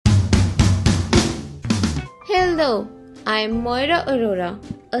Hello, I'm Moira Aurora,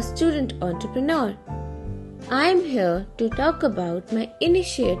 a student entrepreneur. I'm here to talk about my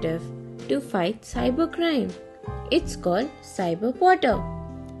initiative to fight cybercrime. It's called Cyber Potter.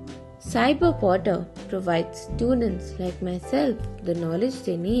 Cyber Potter provides students like myself the knowledge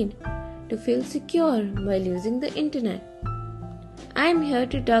they need to feel secure while using the internet. I'm here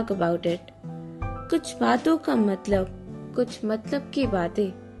to talk about it. कुछ बातों का मतलब, कुछ मतलब की बातें.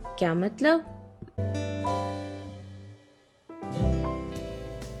 क्या मतलब?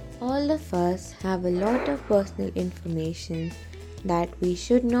 All of us have a lot of personal information that we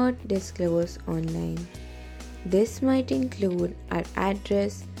should not disclose online. This might include our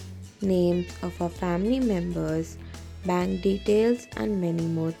address, names of our family members, bank details, and many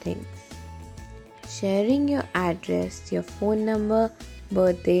more things. Sharing your address, your phone number,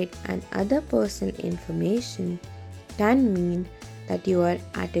 birth date, and other personal information can mean that you are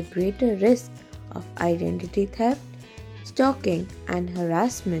at a greater risk of identity theft, stalking, and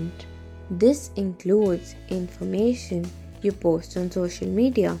harassment. This includes information you post on social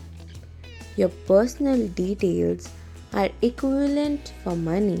media. Your personal details are equivalent for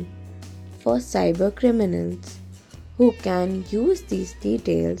money for cyber criminals who can use these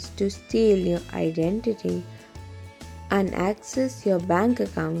details to steal your identity and access your bank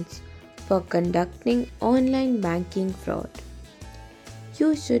accounts for conducting online banking fraud.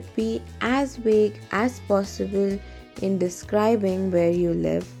 You should be as vague as possible in describing where you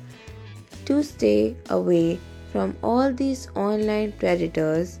live to stay away from all these online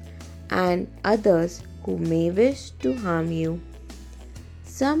predators and others who may wish to harm you.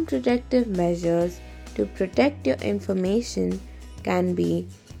 Some protective measures to protect your information can be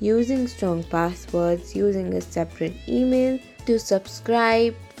using strong passwords, using a separate email to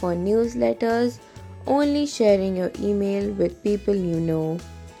subscribe for newsletters, only sharing your email with people you know,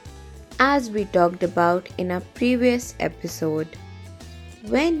 as we talked about in our previous episode.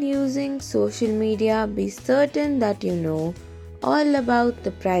 When using social media, be certain that you know all about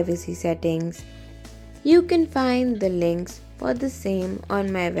the privacy settings. You can find the links for the same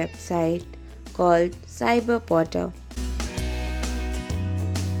on my website called Cyber Potter.